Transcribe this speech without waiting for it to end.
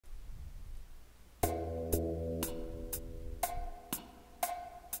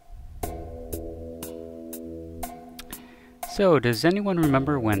So, does anyone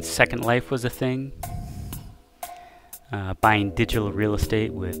remember when Second Life was a thing? Buying digital real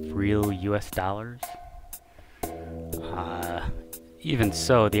estate with real US dollars? Even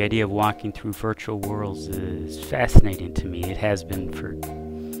so, the idea of walking through virtual worlds is fascinating to me. It has been for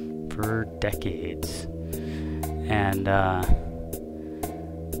decades. And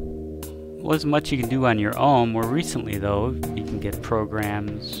wasn't much you can do on your own. More recently, though, you can get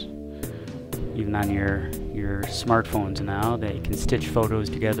programs, even on your smartphones now, that you can stitch photos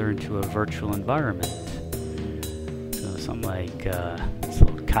together into a virtual environment. So something like this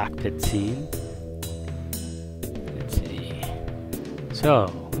little cockpit scene. Let's see.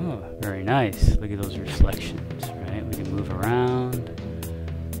 So, oh, very nice. Look at those reflections, right? We can move around.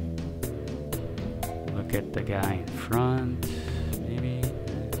 Look at the guy in front, maybe.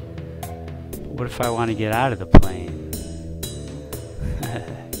 But what if I want to get out of the plane?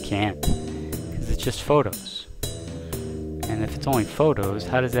 Can't, because it's just photos. And if it's only photos,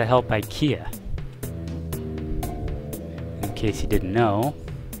 how does that help IKEA? In case you didn't know,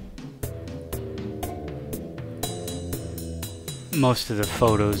 most of the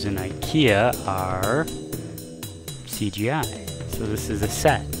photos in IKEA are CGI. So this is a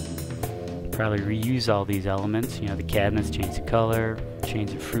set. Probably reuse all these elements. You know, the cabinets, change the color,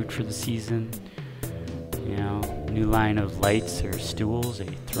 change the fruit for the season. You know, new line of lights or stools, they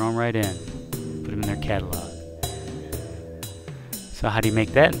throw them right in. Put them in their catalog. So how do you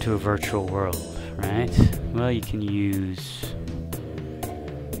make that into a virtual world, right? Well, you can use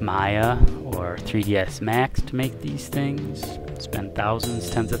Maya or 3ds Max to make these things. Spend thousands,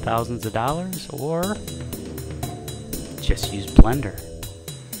 tens of thousands of dollars, or just use Blender.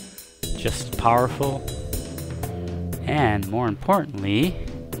 Just powerful, and more importantly,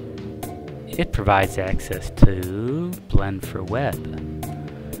 it provides access to Blend4Web.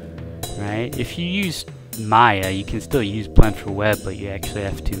 Right? If you use Maya, you can still use Blend4Web, but you actually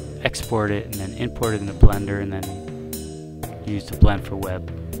have to export it and then import it into Blender and then use the Blend4Web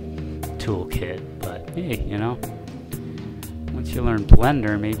toolkit. But hey, you know, once you learn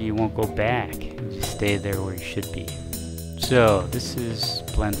Blender, maybe you won't go back. You just stay there where you should be. So this is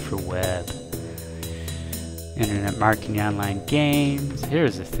Blend4Web. Internet marketing, online games.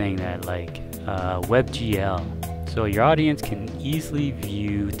 Here's the thing that I like, WebGL. So your audience can easily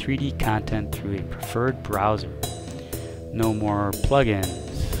view 3D content through a preferred browser. No more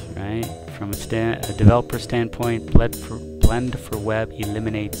plugins, right? From a developer standpoint, Blend4Web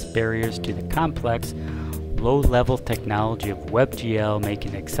eliminates barriers to the complex, low-level technology of WebGL,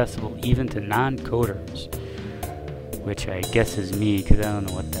 making it accessible even to non-coders. Which I guess is me, because I don't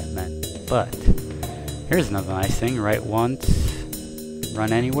know what that meant. But here's another nice thing: write once,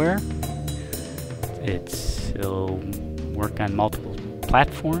 run anywhere. It'll work on multiple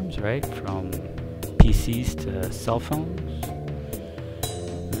platforms, right? From PCs to cell phones.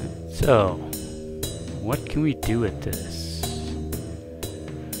 So, what can we do with this?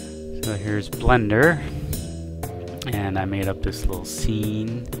 So here's Blender, and I made up this little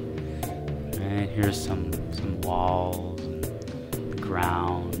scene. Right, here's some walls and the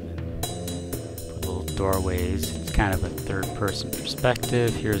ground and little doorways. It's kind of a third-person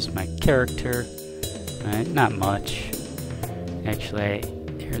perspective. Here's my character. Right, not much. Actually,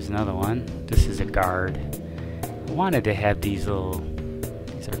 here's another one. This is a guard. I wanted to have these are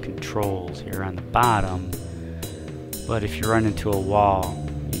controls here on the bottom, but if you run into a wall,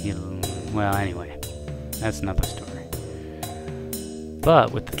 you can, well, anyway, that's another story.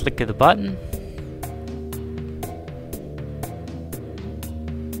 But with the click of the button,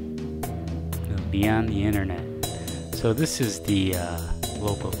 it'll be on the internet. So this is the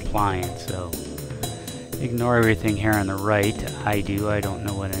local appliance, so ignore everything here on the right. I don't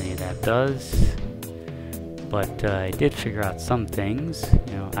know what any of that does. But I did figure out some things.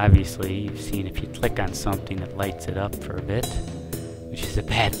 You know, obviously you've seen if you click on something it lights it up for a bit, which is a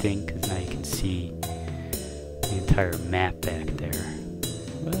bad thing because now you can see the entire map back there.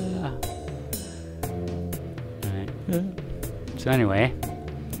 Right. So anyway,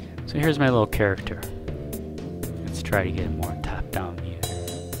 so here's my little character. Let's try to get a more top-down view.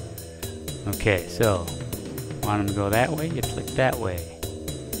 Okay, so want him to go that way, you click that way.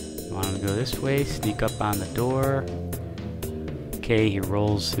 You want him to go this way, sneak up on the door. Okay, he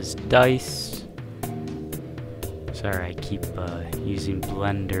rolls his dice. Sorry, I keep using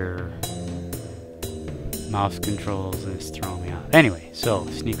Blender mouse controls and it's throwing me off. Anyway, so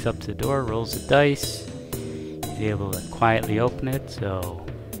sneaks up to the door, rolls the dice. He's able to quietly open it, so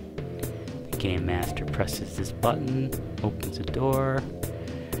the game master presses this button, opens the door.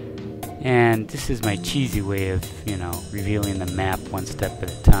 And this is my cheesy way of, you know, revealing the map one step at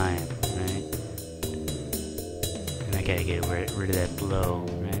a time, right? And I I gotta get rid of that glow,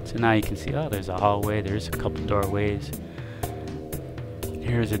 right? So now you can see, oh, there's a hallway, there's a couple doorways.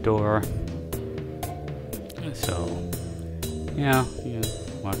 Here's a door. So, you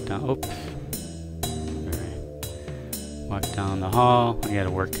walk down, oops. Alright. Walk down the hall, I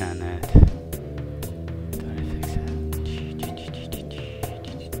gotta work on that. Thought I fixed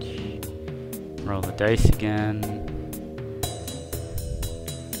that. Roll the dice again.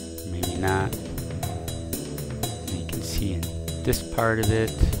 Maybe not. You can see in this part of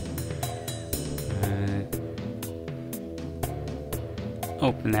it.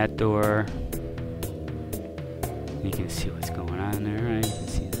 Open that door. You can see what's going on there, right? You can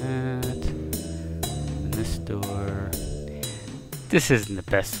see that. And this door. This isn't the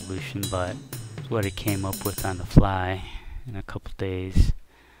best solution, but it's what it came up with on the fly in a couple days.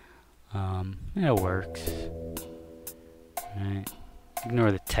 It works. Right.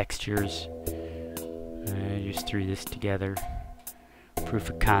 Ignore the textures. I just threw this together.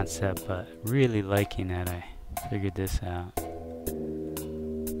 Proof of concept, but really liking that I figured this out.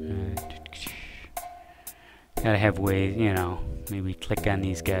 Gotta have ways, maybe click on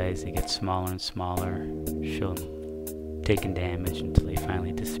these guys, they get smaller and smaller, show them taking damage until they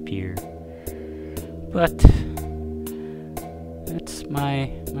finally disappear. But that's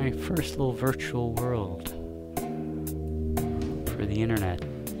my first little virtual world for the internet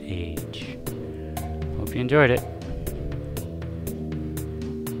age. Hope you enjoyed it.